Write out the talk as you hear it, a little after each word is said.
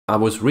I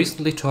was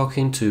recently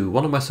talking to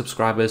one of my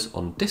subscribers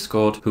on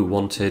Discord who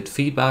wanted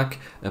feedback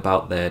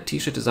about their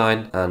t-shirt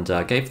design, and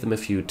I gave them a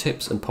few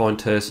tips and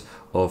pointers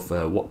of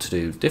what to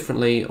do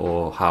differently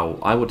or how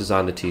I would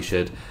design the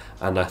t-shirt.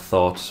 And I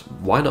thought,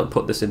 why not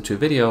put this into a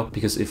video?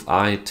 Because if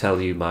I tell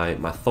you my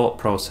thought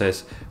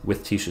process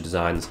with t-shirt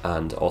designs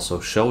and also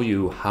show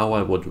you how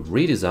I would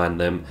redesign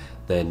them,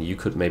 then you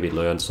could maybe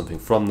learn something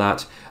from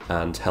that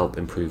and help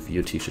improve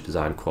your t-shirt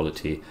design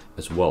quality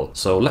as well.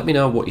 So let me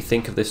know what you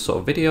think of this sort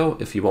of video,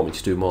 if you want me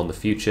to do more in the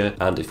future.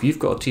 And if you've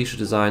got a t-shirt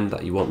design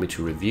that you want me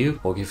to review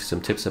or give you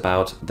some tips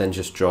about, then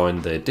just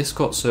join the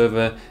Discord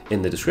server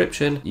in the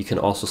description. You can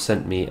also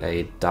send me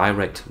a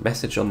direct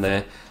message on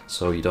there,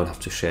 so you don't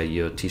have to share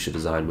your t-shirt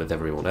design with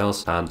everyone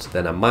else, and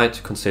then I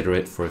might consider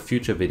it for a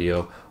future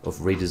video of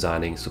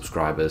redesigning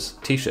subscribers'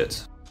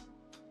 t-shirts.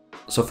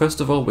 So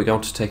first of all, we're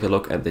going to take a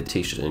look at the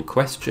t-shirt in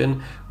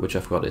question, which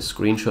I've got a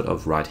screenshot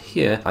of right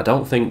here. I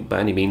don't think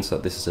by any means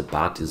that this is a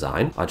bad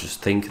design. I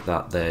just think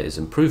that there is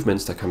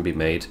improvements that can be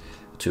made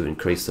to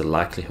increase the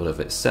likelihood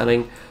of it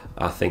selling.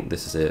 I think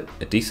this is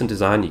a decent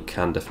design. You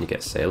can definitely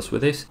get sales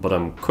with this, but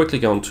I'm quickly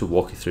going to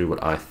walk you through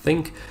what I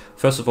think.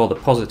 First of all, the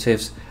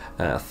positives.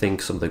 I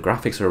think some of the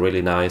graphics are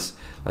really nice.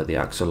 Like the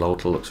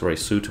Axolotl looks very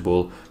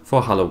suitable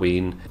for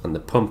Halloween, and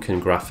the pumpkin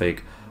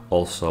graphic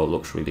also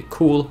looks really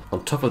cool.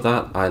 On top of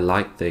that, I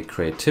like the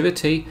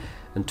creativity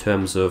in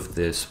terms of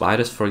the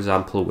spiders, for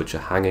example, which are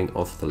hanging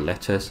off the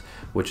letters,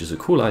 which is a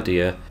cool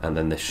idea. And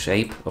then the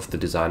shape of the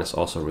design is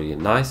also really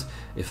nice.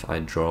 If I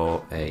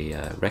draw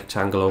a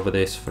rectangle over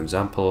this, for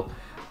example,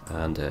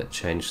 and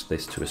change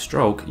this to a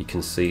stroke, you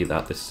can see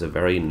that this is a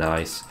very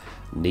nice,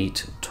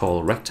 neat,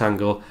 tall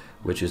rectangle,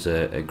 which is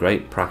a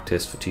great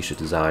practice for t-shirt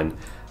design,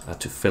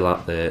 to fill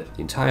out the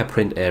entire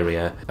print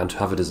area and to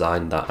have a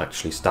design that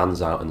actually stands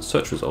out in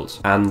search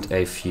results. And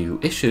a few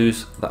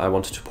issues that I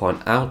wanted to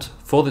point out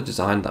for the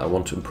design that I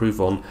want to improve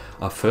on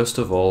are, first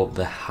of all,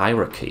 the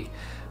hierarchy.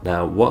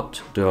 Now,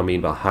 what do I mean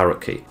by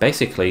hierarchy?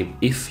 Basically,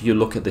 if you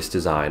look at this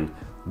design,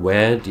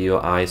 where do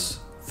your eyes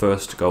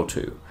first go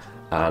to?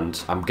 And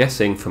I'm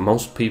guessing for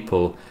most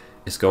people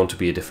it's going to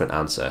be a different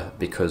answer,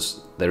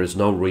 because there is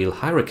no real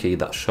hierarchy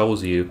that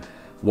shows you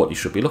what you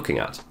should be looking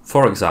at.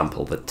 For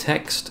example, the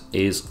text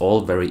is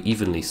all very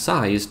evenly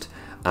sized,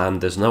 and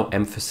there's no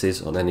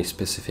emphasis on any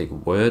specific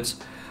words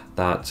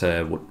that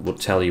would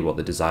tell you what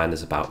the design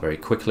is about very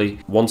quickly.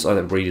 Once I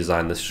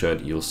redesign this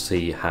shirt, you'll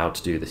see how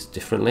to do this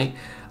differently.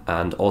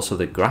 And also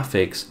the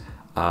graphics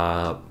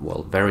are,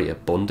 well, very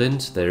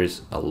abundant. There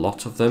is a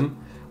lot of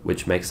them,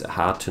 which makes it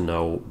hard to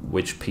know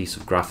which piece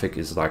of graphic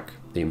is like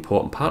the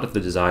important part of the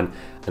design,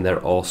 and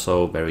they're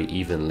also very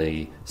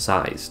evenly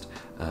sized.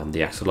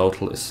 The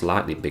Axolotl is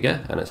slightly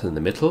bigger and it's in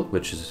the middle,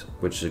 which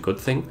is a good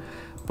thing,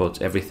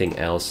 but everything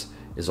else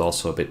is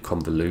also a bit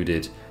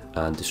convoluted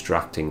and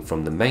distracting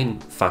from the main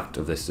fact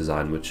of this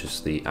design, which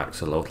is the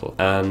Axolotl.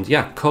 And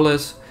yeah,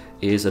 colors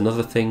is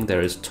another thing.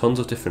 There is tons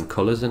of different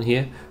colors in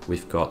here.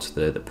 We've got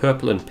the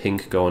purple and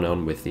pink going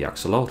on with the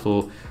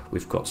Axolotl.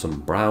 We've got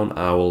some brown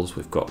owls.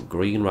 We've got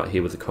green right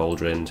here with the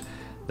cauldron.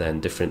 Then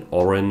different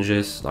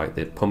oranges, like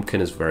the pumpkin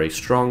is very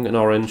strong in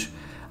orange,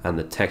 and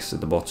the text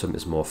at the bottom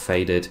is more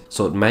faded.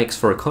 So it makes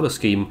for a color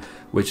scheme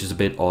which is a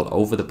bit all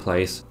over the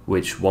place,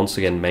 which once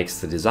again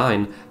makes the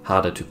design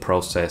harder to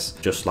process,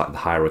 just like the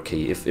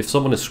hierarchy. If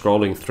someone is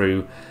scrolling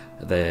through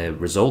the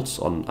results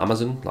on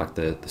Amazon, like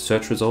the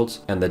search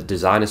results, and the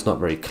design is not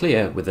very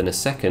clear within a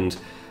second,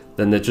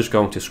 then they're just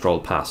going to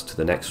scroll past to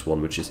the next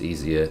one, which is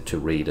easier to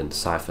read and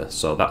decipher.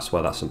 So that's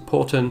why that's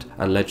important.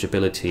 And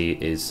legibility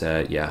is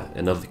yeah,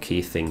 another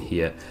key thing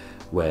here,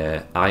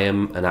 where I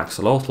am an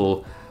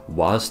Axolotl.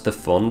 Whilst the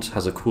font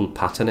has a cool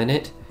pattern in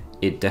it,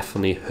 it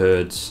definitely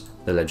hurts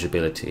the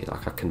legibility.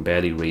 Like, I can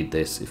barely read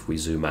this if we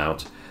zoom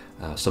out.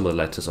 Some of the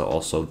letters are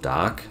also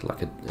dark,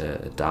 like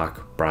a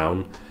dark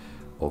brown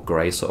or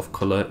grey sort of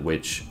colour,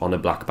 which on a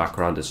black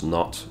background is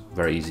not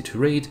very easy to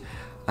read.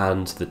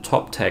 And the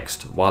top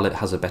text, while it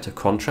has a better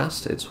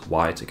contrast, it's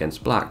white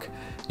against black,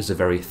 is a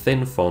very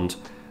thin font.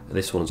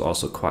 This one's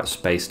also quite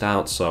spaced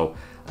out, so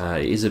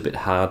it is a bit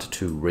hard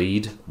to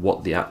read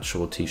what the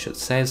actual t-shirt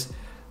says,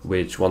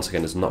 which once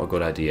again is not a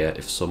good idea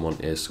if someone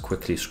is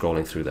quickly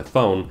scrolling through their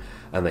phone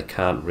and they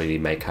can't really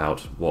make out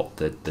what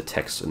the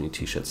text on your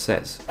t-shirt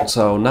says.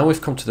 So now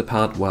we've come to the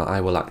part where I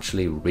will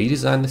actually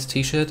redesign this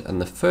t-shirt, and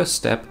the first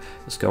step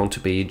is going to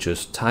be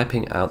just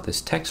typing out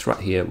this text right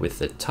here with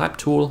the type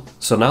tool.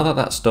 So now that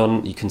that's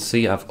done, you can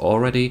see I've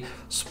already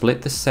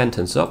split this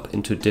sentence up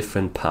into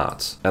different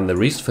parts, and the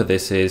reason for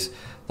this is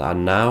that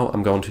now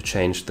I'm going to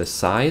change the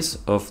size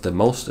of the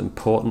most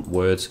important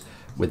words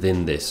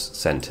within this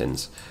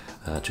sentence.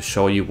 To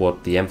show you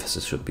what the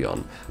emphasis should be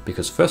on.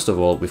 Because first of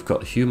all, we've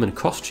got human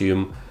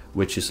costume,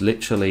 which is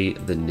literally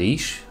the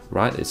niche,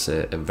 right? It's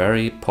a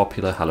very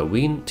popular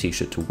Halloween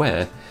t-shirt to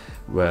wear,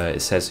 where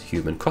it says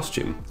human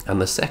costume.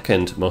 And the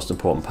second most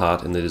important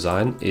part in the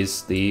design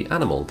is the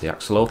animal, the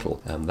axolotl.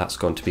 And that's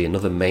going to be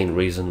another main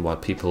reason why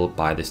people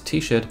buy this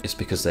t-shirt, is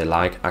because they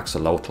like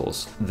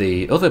axolotls.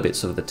 The other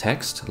bits of the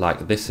text,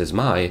 like "this is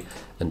my"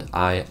 and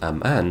 "I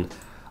am an,"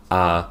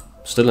 are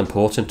still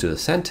important to the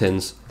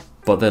sentence,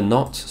 but they're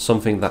not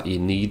something that you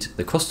need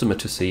the customer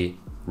to see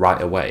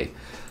right away.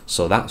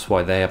 So that's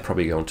why they are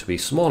probably going to be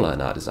smaller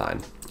in our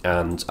design.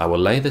 And I will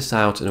lay this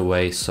out in a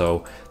way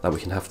so that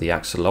we can have the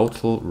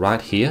axolotl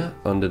right here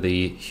under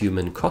the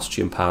human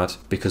costume part,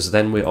 because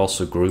then we're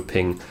also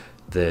grouping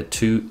the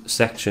two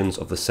sections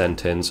of the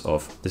sentence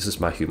of this is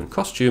my human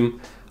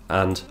costume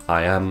and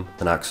I am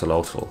an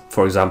axolotl.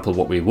 For example,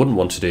 what we wouldn't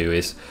want to do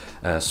is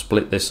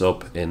split this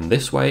up in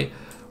this way,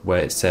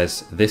 where it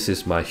says this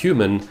is my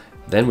human,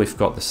 then we've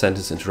got the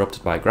sentence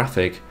interrupted by a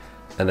graphic,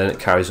 and then it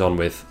carries on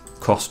with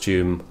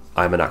costume,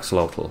 I'm an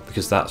axolotl,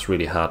 because that's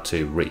really hard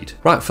to read.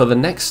 Right, for the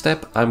next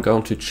step, I'm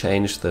going to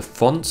change the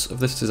fonts of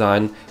this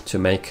design to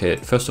make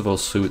it, first of all,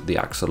 suit the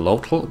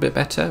axolotl a bit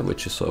better,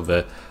 which is sort of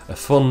a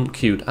fun,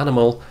 cute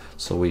animal.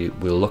 So we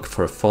will look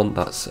for a font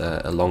that's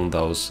along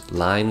those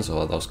lines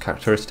or those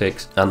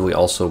characteristics. And we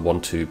also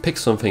want to pick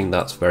something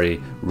that's very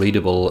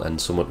readable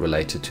and somewhat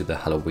related to the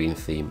Halloween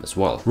theme as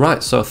well.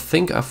 Right, so I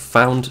think I've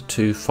found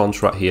two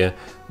fonts right here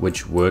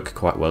which work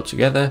quite well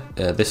together.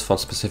 This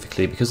font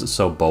specifically, because it's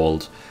so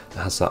bold, it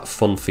has that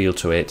fun feel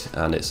to it,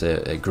 and it's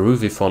a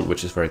groovy font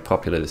which is very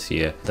popular this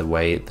year. The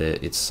way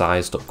that it's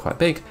sized up quite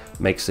big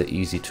makes it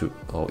easy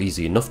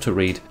enough to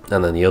read.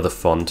 And then the other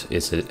font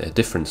is a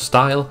different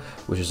style,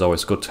 which is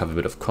always good to have a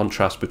bit of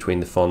contrast between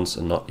the fonts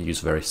and not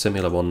use very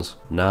similar ones.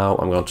 Now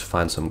I'm going to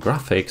find some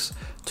graphics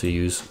to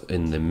use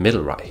in the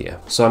middle right here.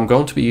 So I'm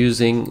going to be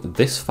using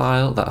this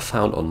file that I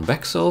found on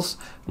Vexels,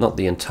 not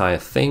the entire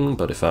thing,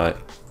 but if I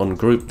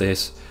ungroup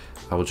this,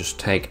 I will just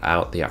take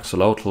out the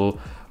axolotl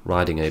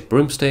riding a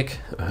broomstick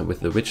with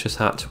the witch's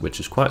hat, which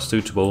is quite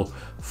suitable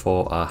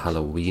for our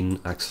Halloween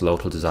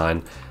axolotl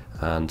design.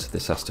 And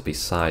this has to be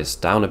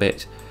sized down a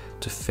bit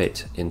to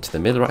fit into the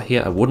middle right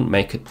here. I wouldn't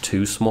make it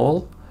too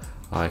small.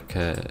 Like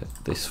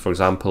this, for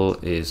example,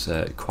 is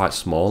quite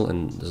small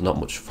and there's not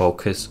much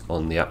focus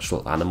on the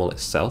actual animal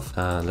itself.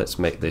 Let's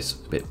make this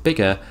a bit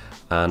bigger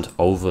and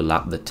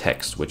overlap the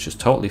text, which is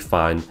totally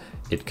fine.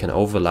 It can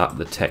overlap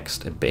the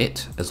text a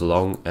bit as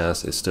long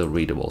as it's still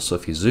readable. So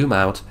if you zoom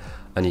out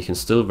and you can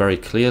still very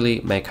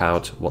clearly make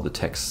out what the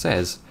text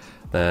says,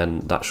 then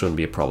that shouldn't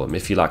be a problem.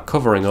 If you like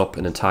covering up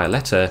an entire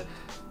letter,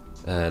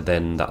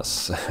 then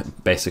that's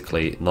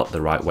basically not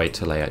the right way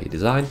to lay out your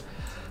design,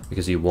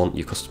 because you want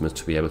your customers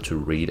to be able to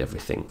read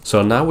everything.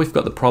 So now we've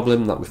got the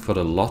problem that we've got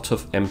a lot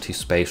of empty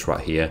space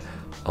right here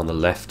on the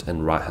left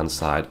and right hand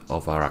side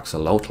of our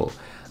axolotl.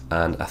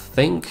 And I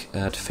think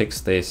to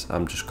fix this,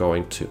 I'm just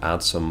going to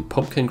add some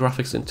pumpkin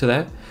graphics into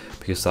there,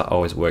 because that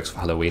always works for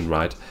Halloween,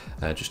 right?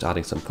 Just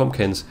adding some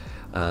pumpkins,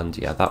 and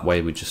yeah, that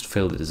way we just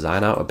fill the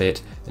design out a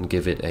bit and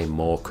give it a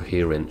more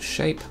coherent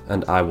shape.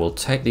 And I will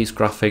take these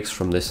graphics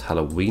from this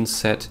Halloween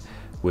set,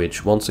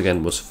 which once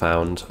again was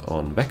found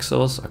on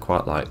Vexels. I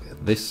quite like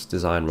this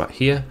design right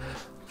here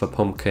for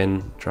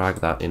pumpkin. Drag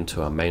that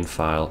into our main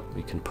file.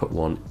 We can put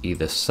one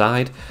either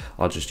side.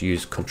 I'll just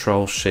use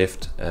Control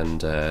Shift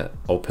and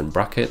open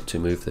bracket to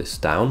move this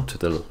down to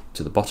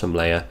the bottom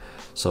layer,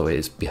 so it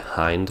is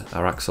behind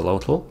our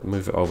axolotl.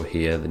 Move it over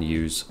here, then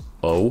use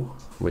O,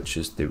 which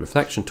is the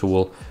reflection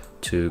tool,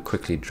 to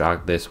quickly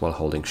drag this while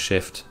holding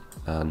Shift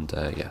and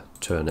yeah,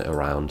 turn it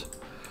around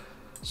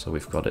so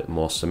we've got it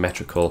more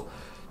symmetrical.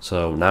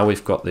 So now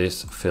we've got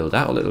this filled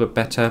out a little bit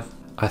better.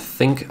 I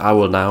think I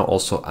will now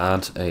also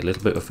add a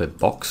little bit of a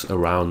box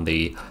around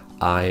the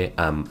I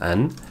am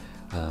N.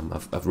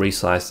 I've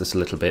resized this a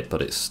little bit,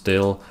 but it's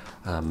still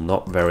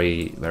not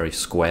very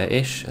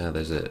square-ish.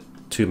 There's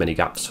too many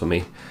gaps for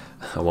me.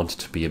 I want it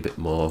to be a bit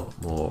more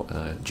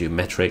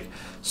geometric.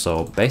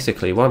 So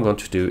basically what I'm going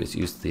to do is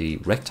use the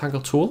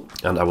rectangle tool,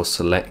 and I will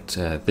select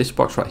this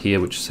box right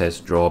here which says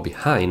draw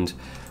behind.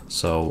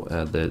 So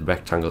the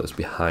rectangle is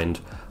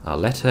behind our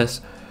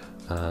letters,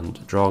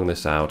 and drawing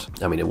this out,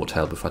 I mean, it would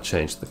help if I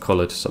changed the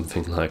color to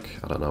something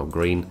like, I don't know,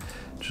 green,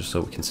 just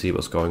so we can see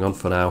what's going on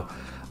for now.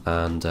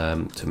 And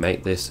to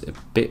make this a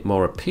bit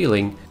more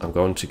appealing, I'm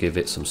going to give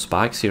it some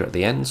spikes here at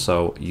the end.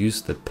 So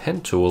use the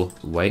pen tool,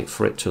 wait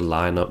for it to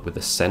line up with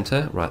the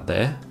center right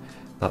there.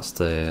 That's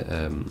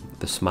the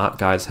smart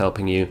guides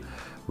helping you,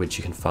 which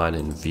you can find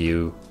in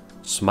View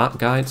Smart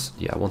Guides.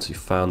 Yeah, once you've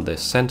found the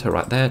center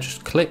right there,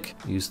 just click,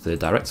 use the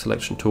direct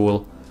selection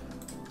tool,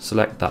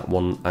 select that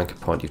one anchor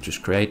point you've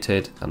just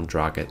created and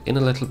drag it in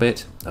a little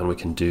bit. And we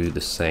can do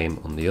the same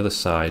on the other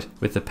side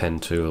with the pen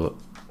tool.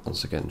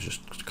 Once again,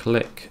 just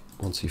click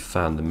once you've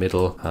found the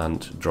middle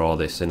and draw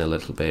this in a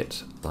little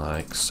bit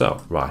like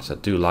so. Right, I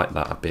do like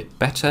that a bit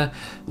better.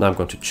 Now I'm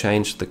going to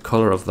change the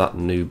color of that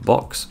new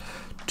box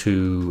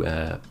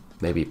to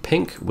maybe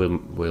pink.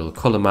 We'll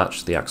color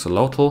match the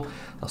axolotl.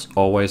 That's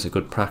always a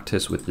good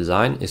practice with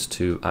design, is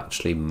to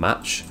actually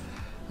match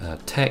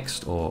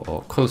text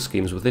or color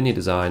schemes within your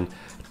design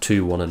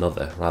to one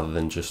another, rather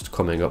than just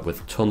coming up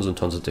with tons and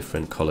tons of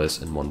different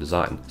colors in one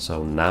design.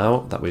 So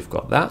now that we've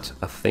got that,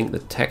 I think the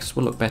text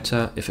will look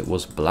better if it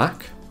was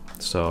black.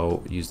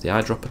 So use the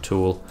eyedropper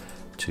tool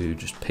to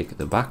just pick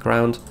the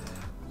background,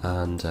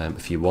 and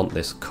if you want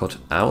this cut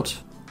out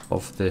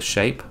of the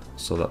shape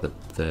so that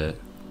the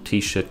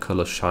t-shirt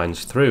color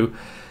shines through,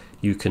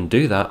 You can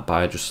do that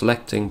by just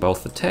selecting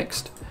both the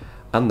text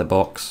and the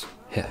box,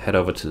 head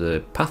over to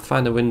the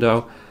Pathfinder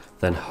window,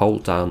 then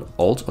hold down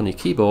Alt on your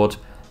keyboard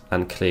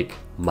and click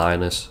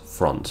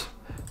 -front.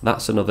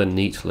 That's another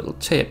neat little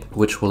tip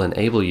which will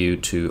enable you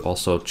to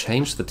also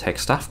change the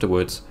text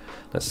afterwards.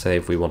 Let's say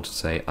if we want to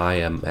say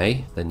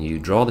IMA, then you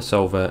draw this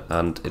over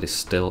and it is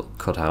still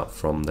cut out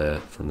from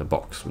the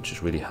box, which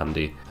is really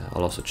handy.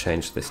 I'll also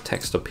change this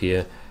text up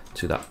here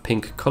to that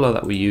pink color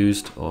that we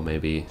used, or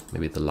maybe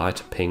the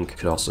lighter pink.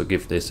 Could also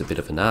give this a bit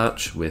of an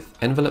arch with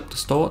envelope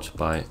distort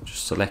by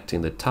just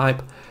selecting the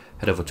type,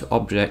 head over to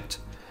object,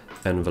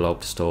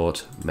 envelope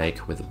distort,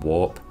 make with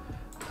warp,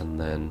 and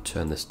then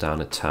turn this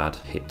down a tad,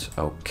 hit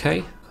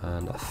OK.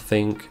 And I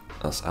think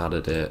that's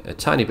added a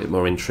tiny bit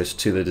more interest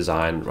to the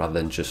design rather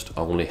than just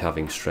only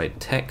having straight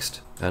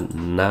text.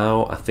 And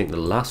now I think the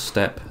last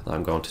step that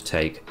I'm going to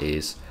take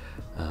is,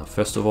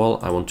 first of all,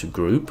 I want to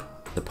group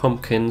the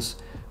pumpkins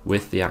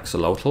with the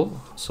axolotl.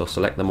 So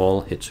select them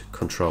all, hit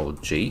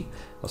Ctrl G.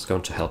 That's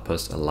going to help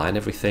us align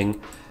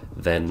everything.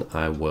 Then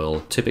I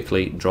will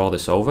typically draw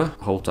this over,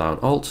 hold down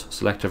Alt,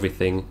 select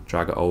everything,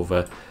 drag it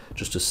over,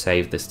 just to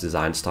save this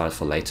design style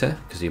for later,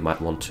 because you might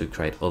want to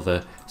create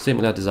other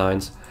similar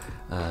designs,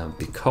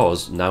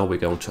 because now we're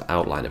going to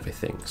outline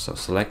everything. So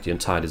select the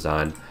entire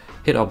design,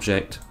 hit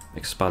Object,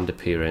 Expand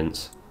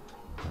Appearance,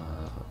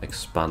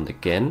 expand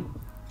again,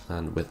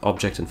 and with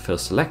Object and Fill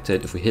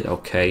selected, if we hit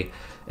OK,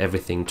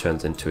 everything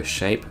turns into a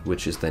shape,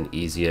 which is then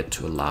easier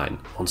to align.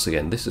 Once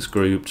again, this is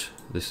grouped,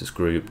 which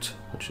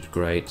is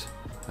great,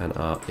 and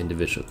our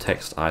individual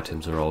text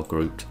items are all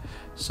grouped.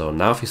 So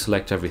now if you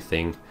select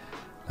everything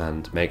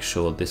and make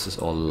sure this is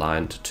all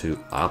aligned to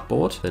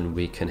artboard, then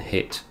we can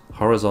hit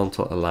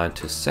horizontal align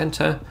to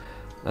center.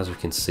 As we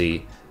can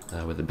see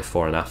with the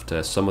before and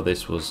after, some of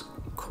this was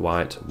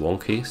quite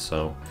wonky,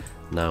 so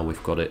now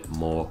we've got it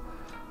more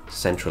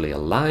centrally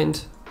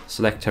aligned.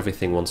 Select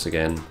everything once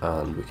again,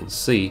 and we can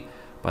see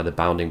by the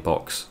bounding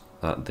box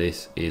that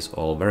this is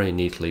all very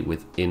neatly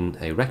within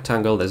a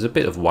rectangle. There's a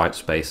bit of white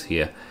space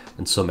here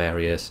in some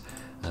areas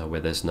where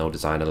there's no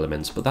design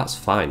elements, but that's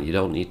fine. You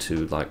don't need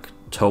to like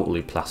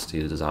totally plaster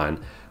your design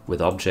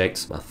with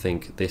objects. I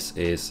think this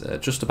is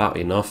just about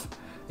enough.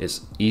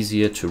 It's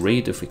easier to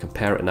read if we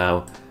compare it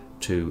now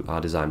to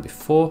our design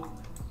before.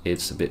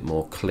 It's a bit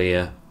more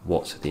clear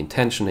what the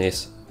intention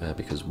is,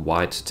 because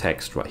white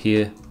text right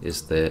here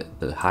is the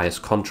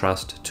highest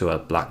contrast to a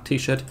black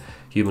t-shirt,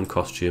 human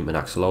costume and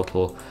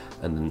axolotl,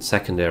 and then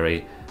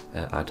secondary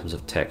items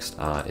of text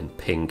are in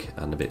pink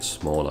and a bit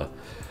smaller.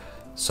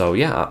 So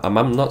yeah,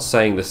 I'm not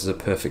saying this is a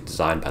perfect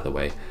design, by the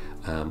way.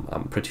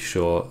 I'm pretty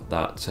sure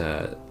that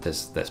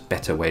there's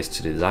better ways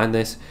to design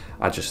this.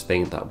 I just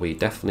think that we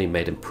definitely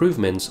made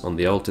improvements on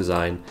the old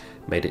design,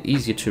 made it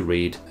easier to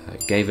read,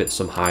 gave it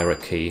some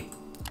hierarchy,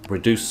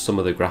 reduced some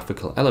of the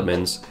graphical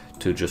elements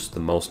to just the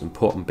most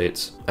important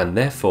bits, and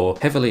therefore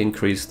heavily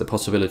increased the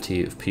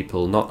possibility of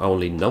people not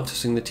only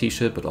noticing the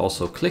t-shirt but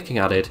also clicking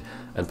at it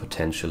and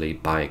potentially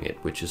buying it,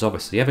 which is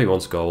obviously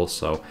everyone's goal.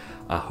 So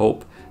I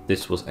hope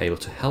this was able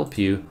to help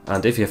you,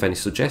 and if you have any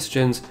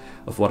suggestions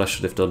of what I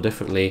should have done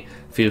differently,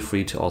 feel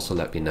free to also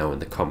let me know in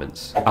the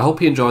comments. I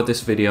hope you enjoyed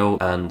this video,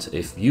 and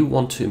if you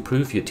want to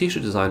improve your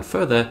t-shirt design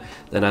further,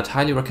 then I'd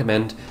highly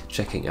recommend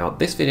checking out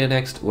this video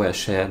next, where I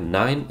share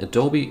 9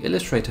 Adobe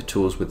Illustrator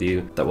tools with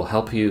you that will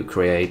help you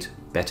create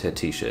better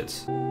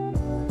t-shirts.